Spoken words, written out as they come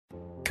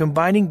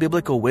Combining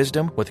biblical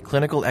wisdom with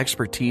clinical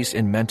expertise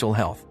in mental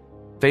health,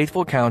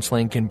 Faithful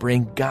Counseling can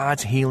bring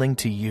God's healing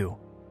to you.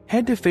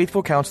 Head to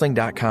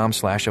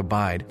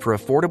faithfulcounseling.com/abide for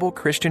affordable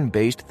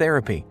Christian-based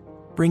therapy,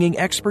 bringing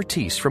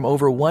expertise from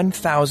over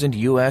 1,000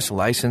 U.S.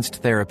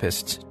 licensed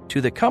therapists to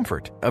the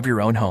comfort of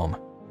your own home.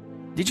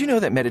 Did you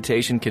know that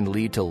meditation can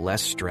lead to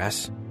less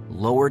stress,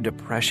 lower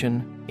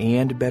depression,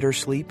 and better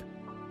sleep?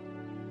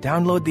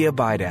 Download the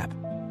Abide app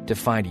to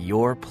find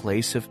your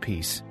place of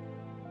peace.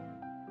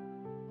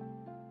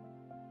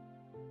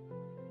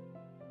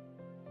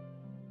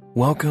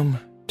 Welcome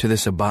to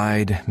this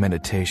Abide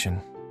meditation.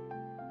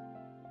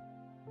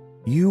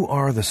 You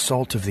are the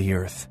salt of the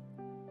earth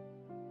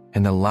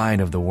and the light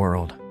of the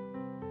world.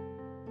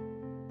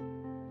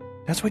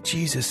 That's what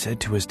Jesus said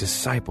to his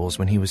disciples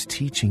when he was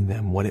teaching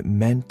them what it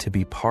meant to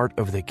be part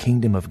of the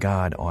kingdom of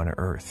God on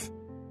earth.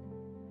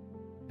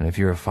 And if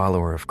you're a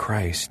follower of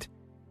Christ,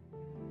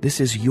 this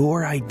is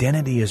your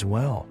identity as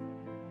well.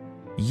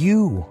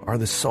 You are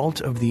the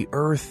salt of the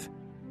earth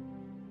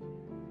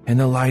and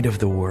the light of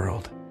the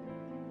world.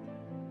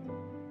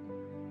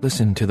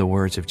 Listen to the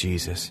words of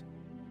Jesus.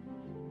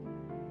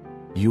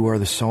 You are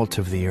the salt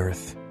of the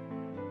earth,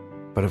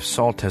 but if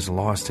salt has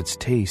lost its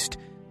taste,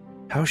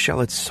 how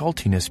shall its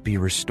saltiness be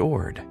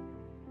restored?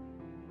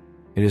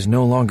 It is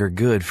no longer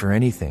good for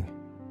anything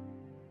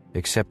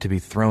except to be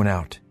thrown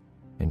out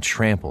and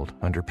trampled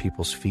under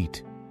people's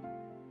feet.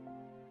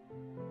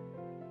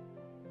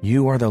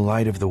 You are the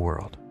light of the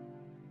world.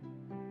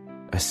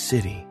 A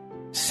city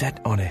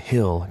set on a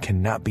hill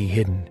cannot be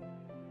hidden.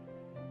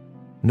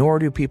 Nor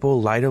do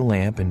people light a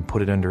lamp and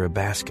put it under a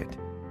basket,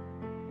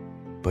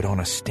 but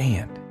on a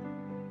stand,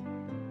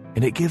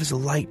 and it gives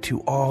light to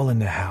all in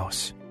the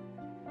house.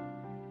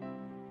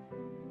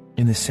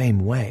 In the same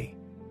way,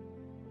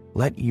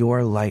 let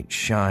your light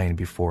shine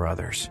before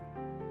others,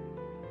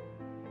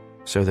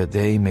 so that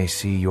they may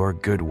see your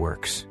good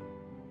works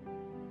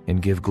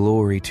and give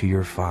glory to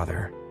your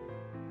Father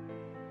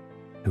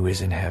who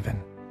is in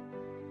heaven.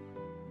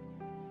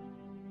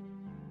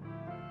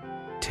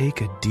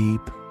 Take a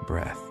deep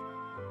breath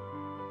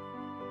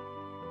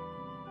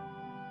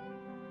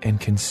and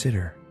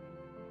consider,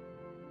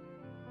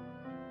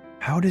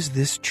 how does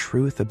this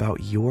truth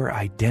about your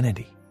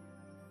identity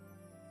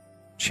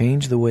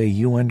change the way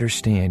you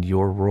understand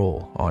your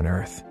role on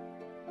earth?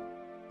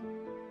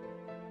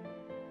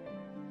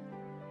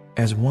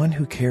 As one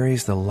who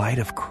carries the light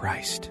of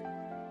Christ,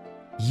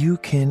 you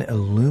can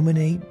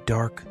illuminate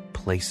dark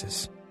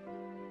places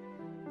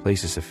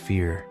of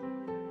fear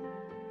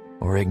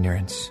or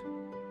ignorance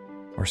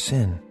or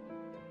sin.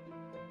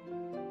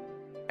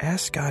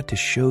 Ask God to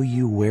show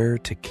you where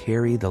to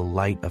carry the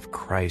light of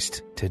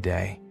Christ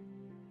today.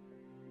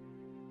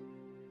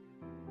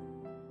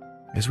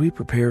 As we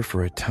prepare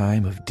for a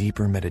time of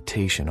deeper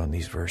meditation on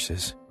these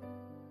verses,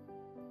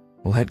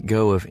 let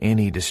go of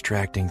any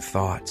distracting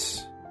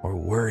thoughts or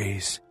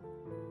worries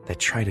that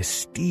try to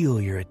steal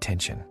your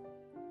attention.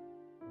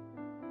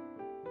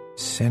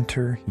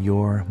 Center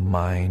your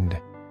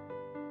mind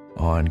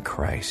on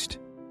Christ.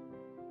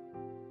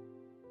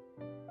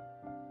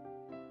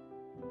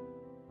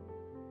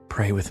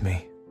 Pray with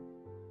me.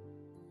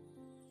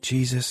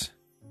 Jesus,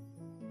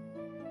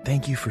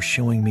 thank you for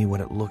showing me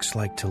what it looks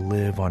like to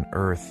live on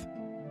earth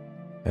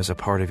as a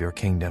part of your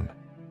kingdom.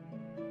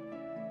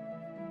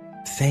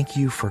 Thank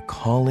you for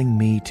calling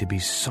me to be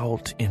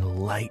salt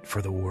and light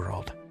for the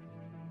world,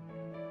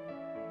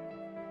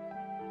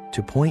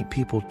 to point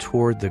people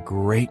toward the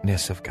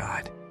greatness of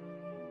God.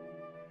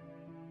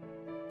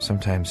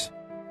 Sometimes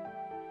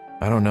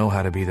I don't know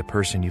how to be the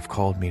person you've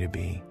called me to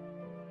be,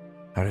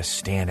 how to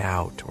stand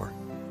out or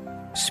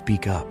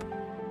speak up.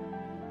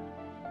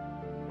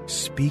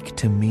 Speak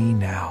to me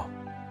now.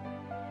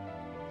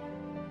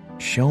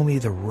 Show me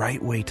the right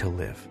way to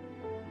live.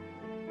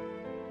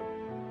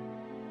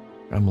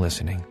 I'm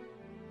listening.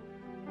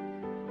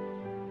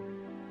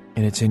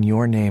 And it's in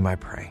your name I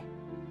pray.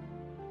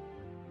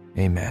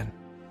 Amen.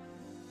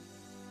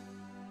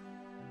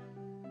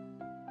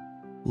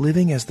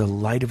 Living as the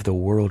light of the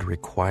world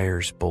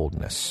requires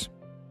boldness,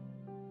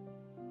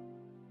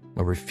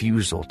 a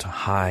refusal to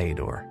hide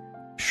or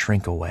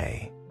shrink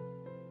away.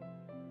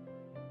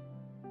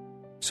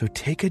 So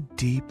take a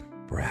deep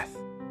breath.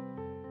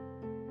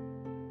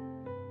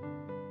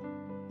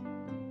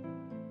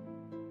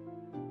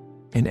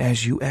 And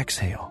as you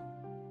exhale,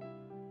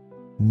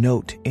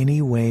 note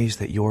any ways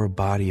that your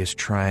body is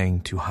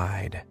trying to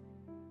hide.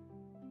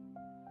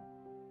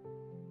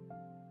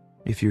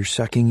 If you're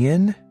sucking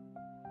in,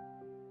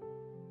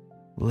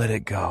 let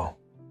it go.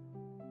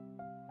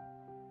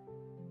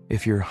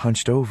 If you're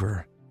hunched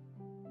over,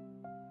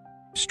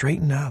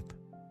 straighten up.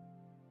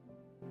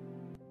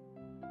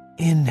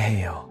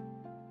 Inhale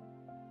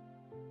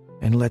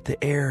and let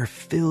the air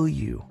fill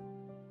you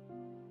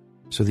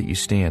so that you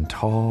stand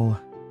tall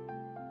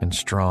and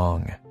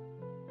strong,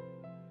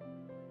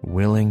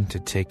 willing to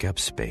take up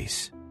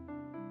space.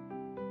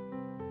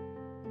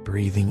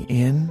 Breathing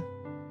in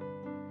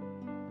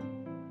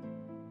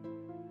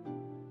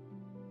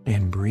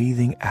and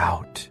breathing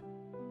out.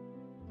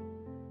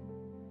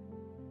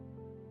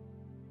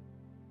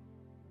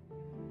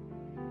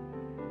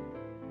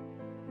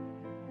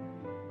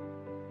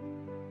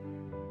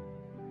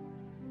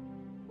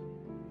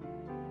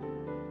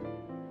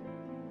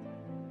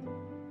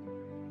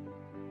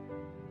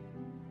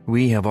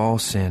 We have all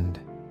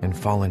sinned and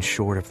fallen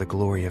short of the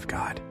glory of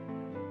God.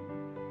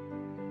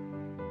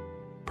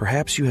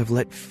 Perhaps you have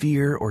let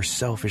fear or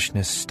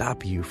selfishness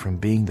stop you from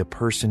being the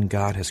person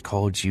God has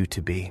called you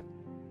to be.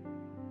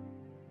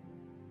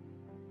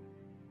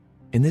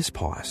 In this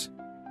pause,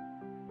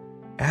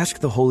 ask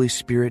the Holy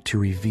Spirit to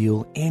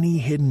reveal any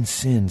hidden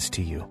sins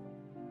to you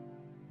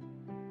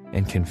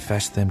and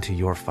confess them to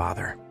your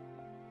Father.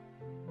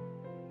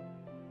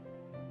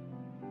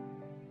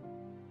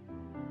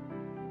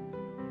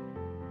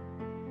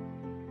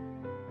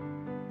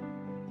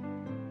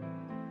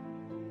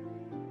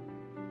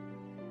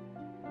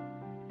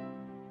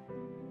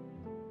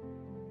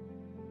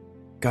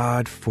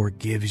 God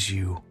forgives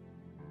you.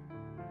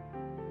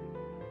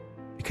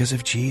 Because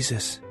of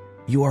Jesus,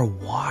 you are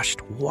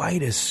washed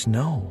white as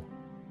snow,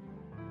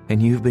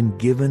 and you've been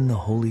given the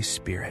Holy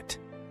Spirit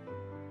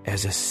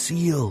as a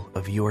seal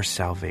of your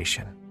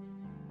salvation.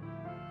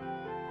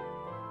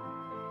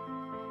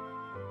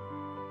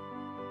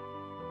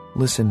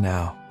 Listen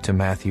now to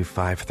Matthew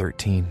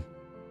 5:13.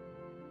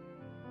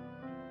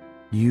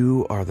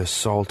 You are the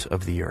salt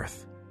of the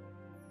earth.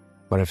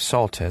 But if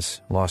salt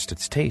has lost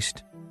its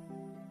taste,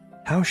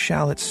 how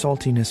shall its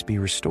saltiness be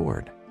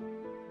restored?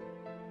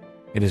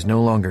 It is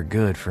no longer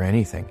good for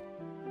anything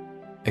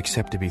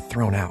except to be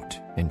thrown out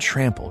and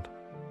trampled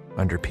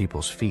under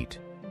people's feet.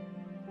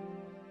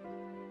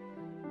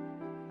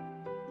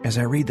 As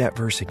I read that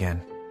verse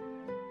again,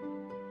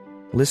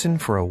 listen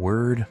for a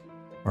word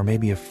or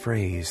maybe a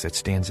phrase that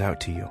stands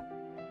out to you.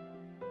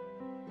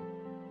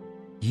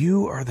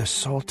 You are the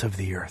salt of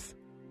the earth.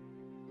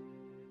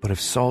 But if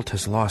salt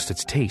has lost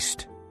its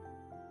taste,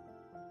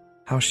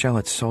 how shall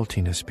its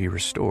saltiness be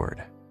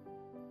restored?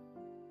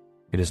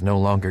 It is no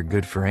longer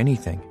good for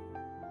anything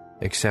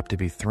except to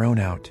be thrown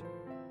out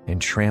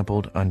and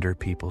trampled under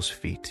people's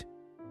feet.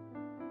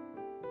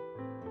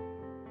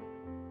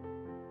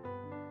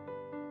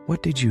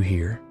 What did you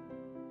hear?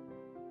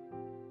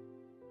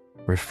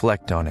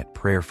 Reflect on it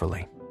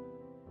prayerfully.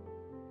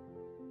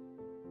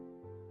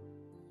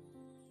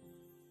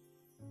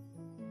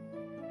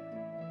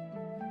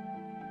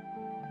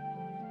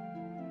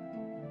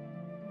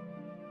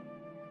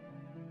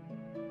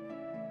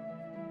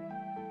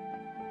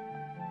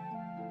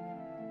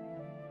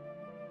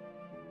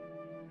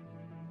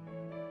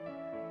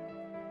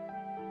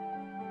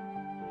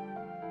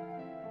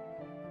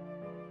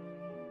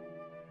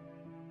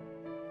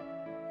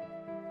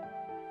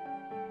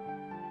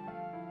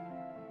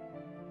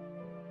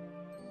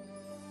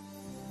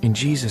 In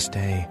Jesus'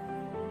 day,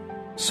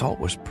 salt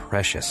was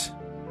precious.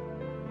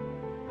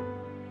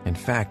 In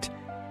fact,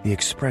 the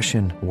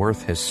expression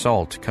worth his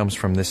salt comes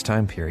from this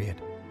time period,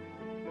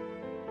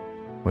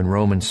 when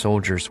Roman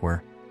soldiers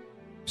were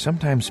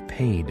sometimes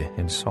paid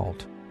in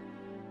salt.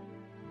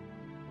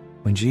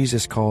 When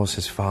Jesus calls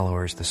his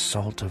followers the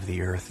salt of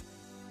the earth,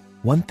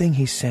 one thing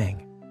he's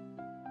saying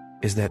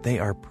is that they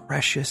are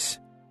precious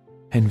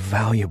and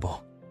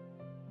valuable.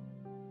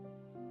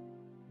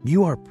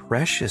 You are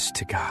precious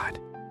to God.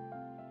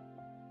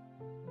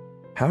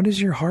 How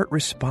does your heart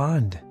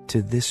respond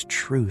to this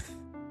truth?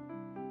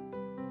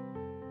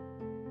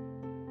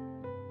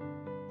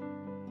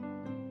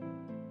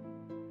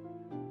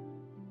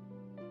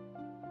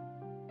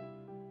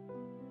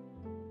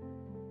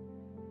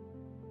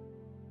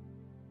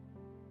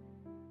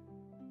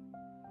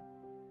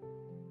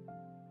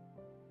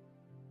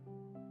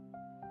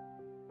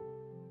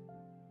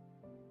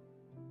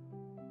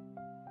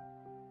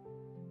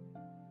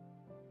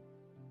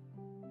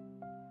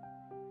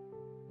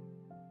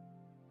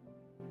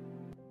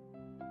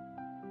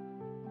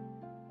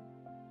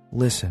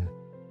 Listen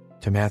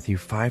to Matthew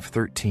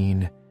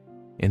 5:13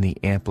 in the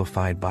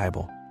Amplified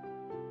Bible.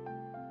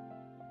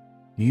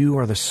 You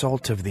are the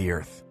salt of the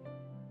earth.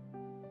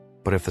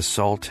 But if the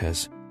salt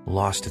has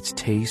lost its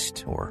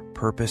taste or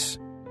purpose,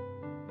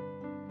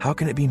 how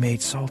can it be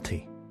made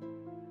salty?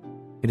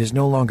 It is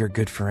no longer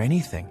good for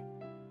anything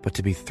but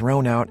to be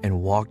thrown out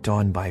and walked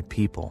on by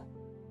people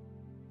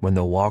when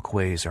the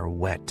walkways are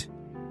wet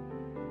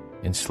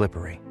and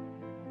slippery.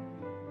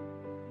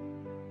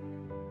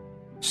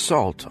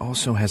 Salt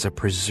also has a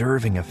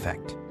preserving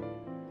effect.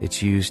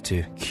 It's used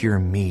to cure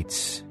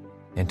meats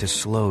and to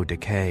slow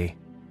decay.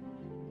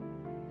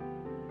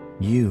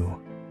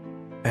 You,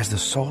 as the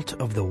salt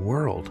of the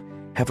world,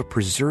 have a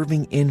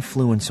preserving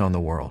influence on the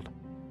world.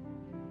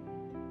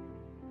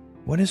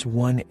 What is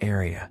one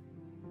area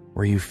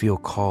where you feel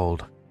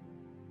called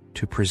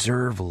to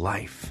preserve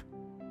life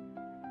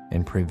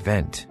and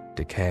prevent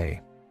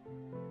decay?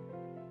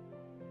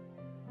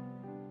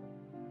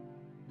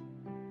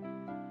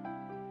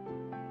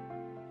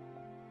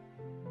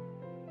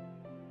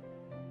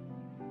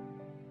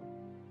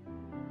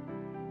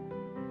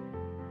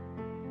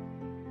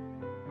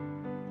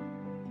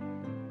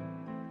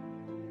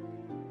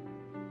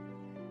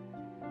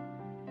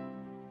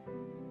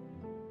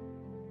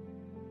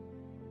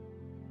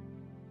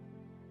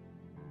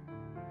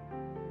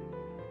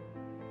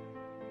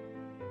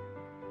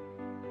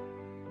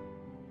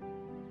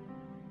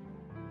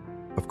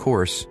 Of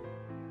course,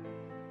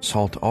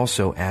 salt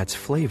also adds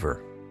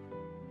flavor.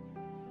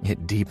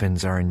 It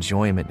deepens our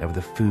enjoyment of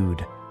the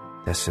food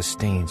that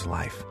sustains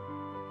life.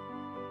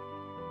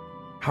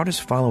 How does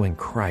following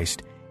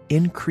Christ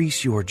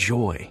increase your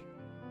joy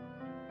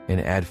and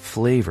add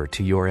flavor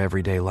to your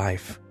everyday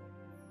life?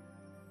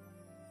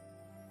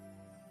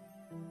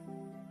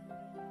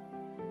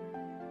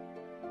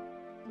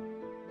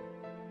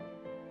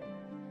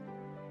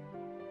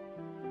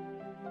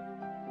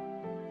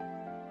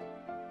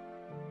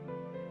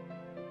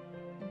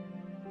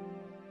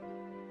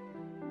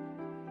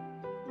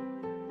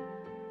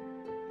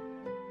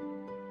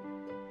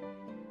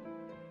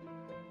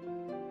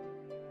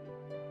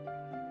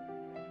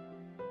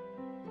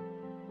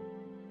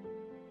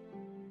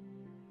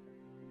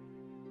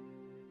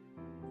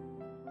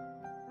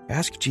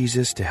 Ask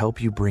Jesus to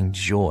help you bring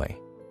joy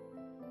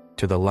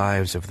to the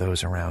lives of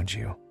those around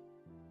you.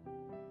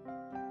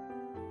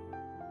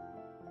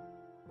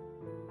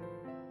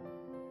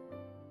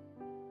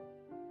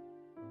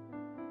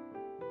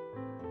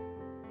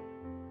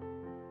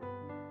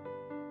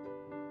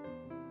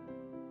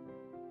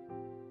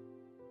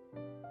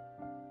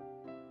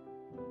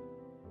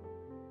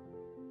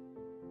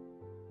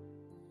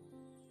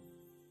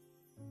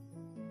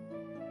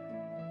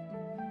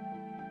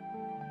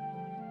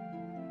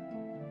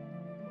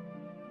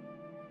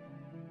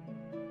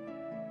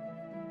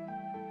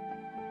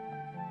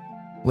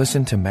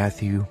 Listen to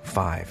Matthew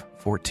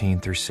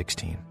 5:14 through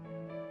 16.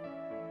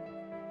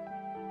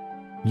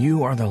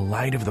 You are the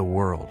light of the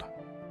world,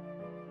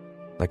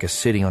 like a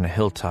city on a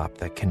hilltop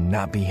that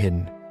cannot be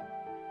hidden.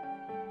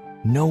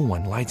 No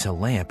one lights a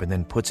lamp and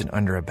then puts it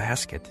under a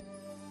basket.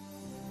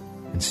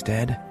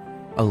 Instead,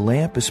 a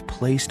lamp is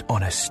placed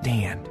on a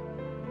stand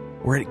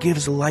where it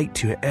gives light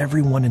to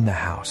everyone in the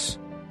house.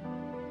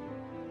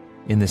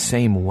 In the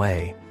same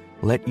way,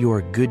 let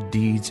your good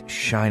deeds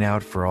shine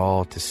out for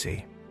all to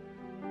see,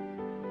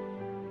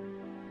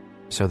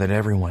 so that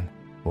everyone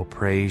will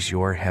praise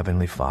your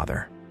heavenly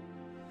Father.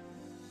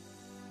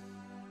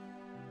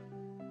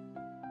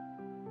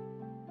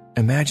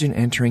 Imagine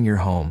entering your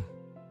home.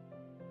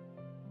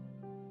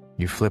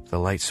 You flip the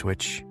light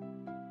switch,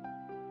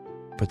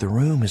 but the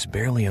room is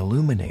barely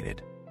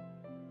illuminated.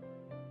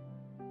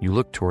 You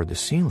look toward the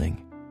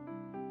ceiling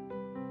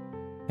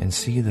and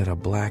see that a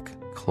black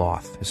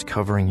cloth is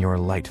covering your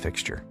light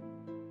fixture.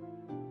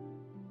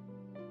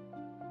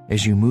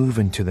 As you move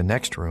into the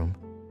next room,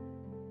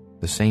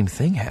 the same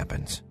thing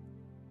happens.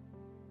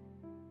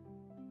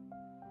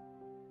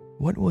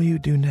 What will you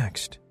do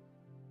next?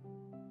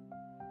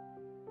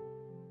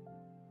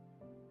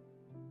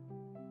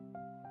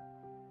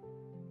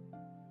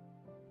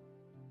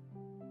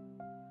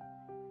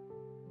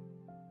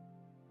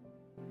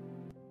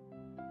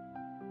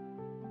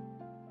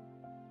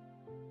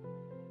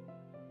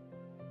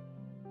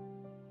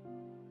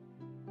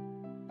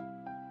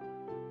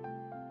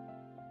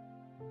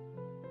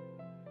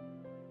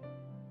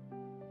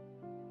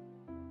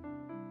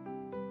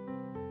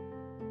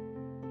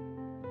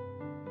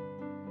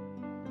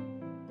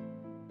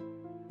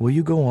 Will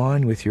you go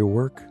on with your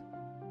work,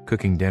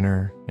 cooking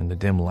dinner in the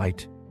dim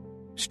light,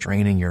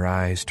 straining your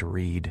eyes to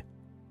read?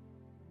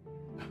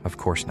 Of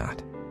course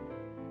not.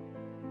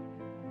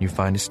 You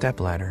find a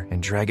stepladder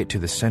and drag it to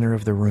the center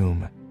of the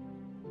room,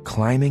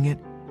 climbing it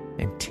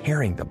and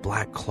tearing the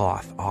black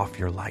cloth off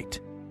your light.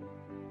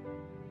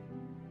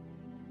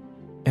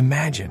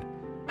 Imagine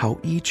how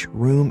each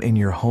room in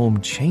your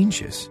home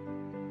changes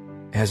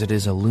as it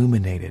is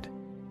illuminated.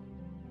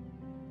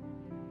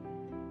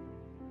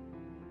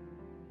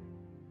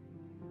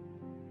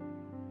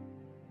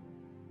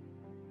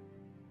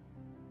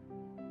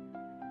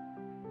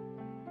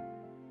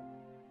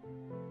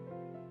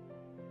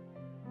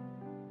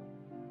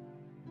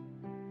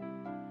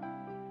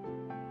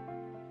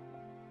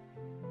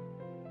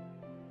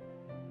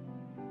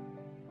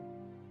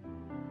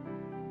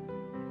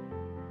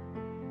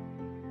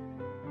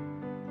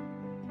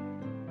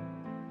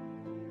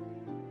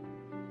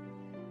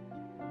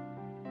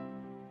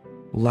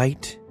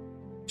 Light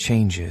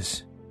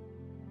changes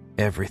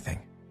everything.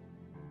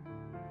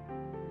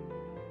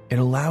 It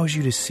allows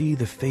you to see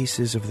the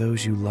faces of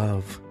those you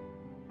love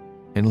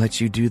and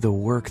lets you do the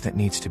work that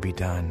needs to be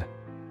done.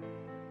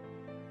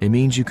 It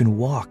means you can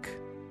walk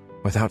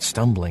without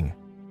stumbling.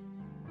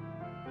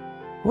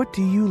 What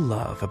do you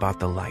love about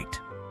the light?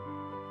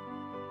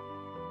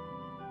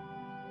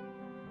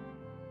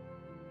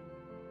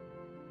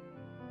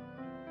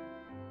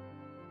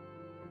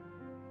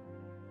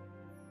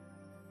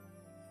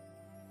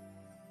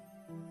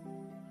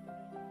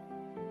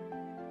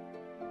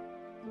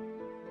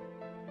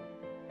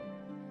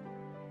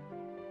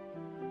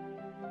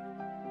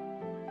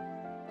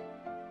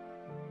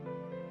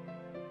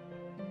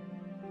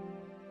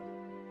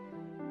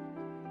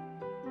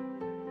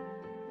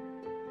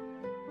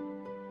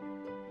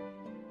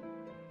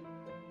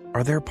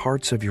 Are there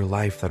parts of your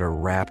life that are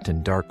wrapped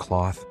in dark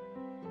cloth?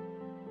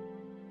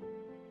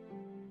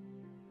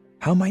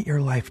 How might your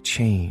life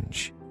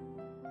change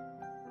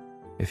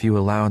if you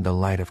allowed the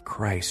light of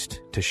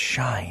Christ to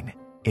shine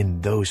in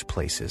those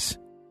places?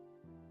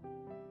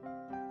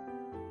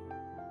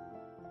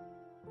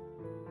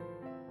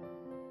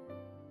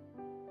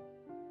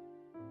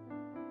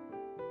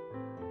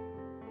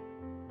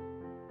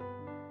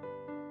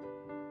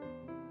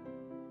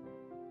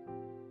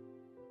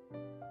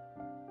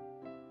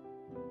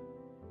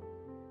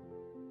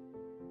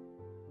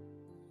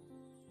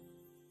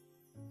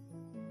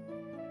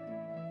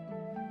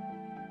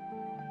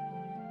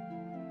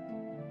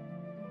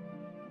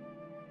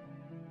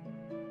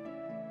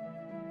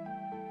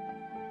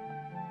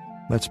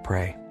 Let's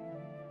pray.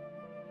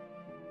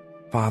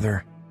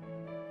 Father,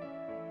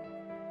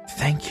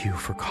 thank you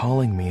for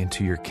calling me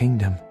into your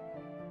kingdom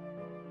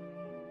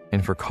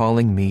and for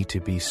calling me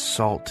to be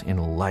salt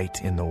and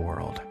light in the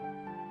world.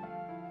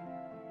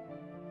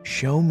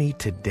 Show me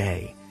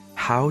today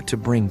how to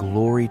bring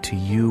glory to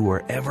you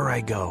wherever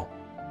I go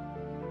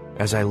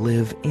as I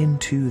live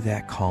into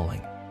that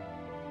calling.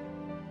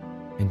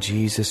 In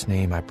Jesus'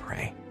 name I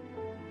pray.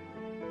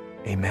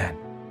 Amen.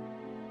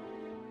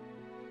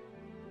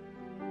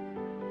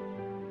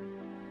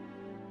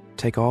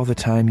 Take all the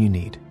time you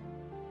need.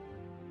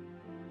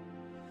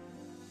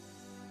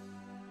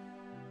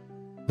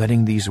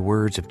 Letting these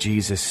words of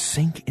Jesus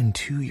sink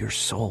into your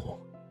soul,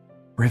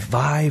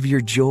 revive your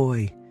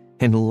joy,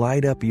 and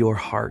light up your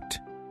heart.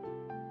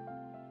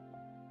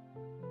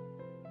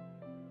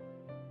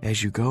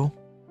 As you go,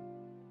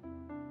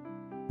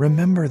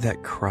 remember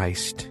that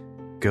Christ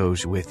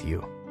goes with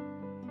you.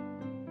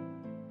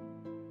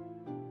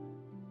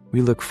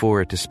 We look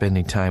forward to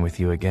spending time with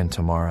you again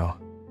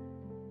tomorrow.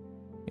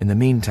 In the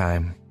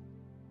meantime,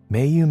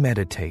 may you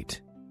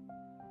meditate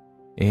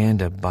and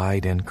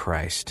abide in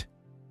Christ.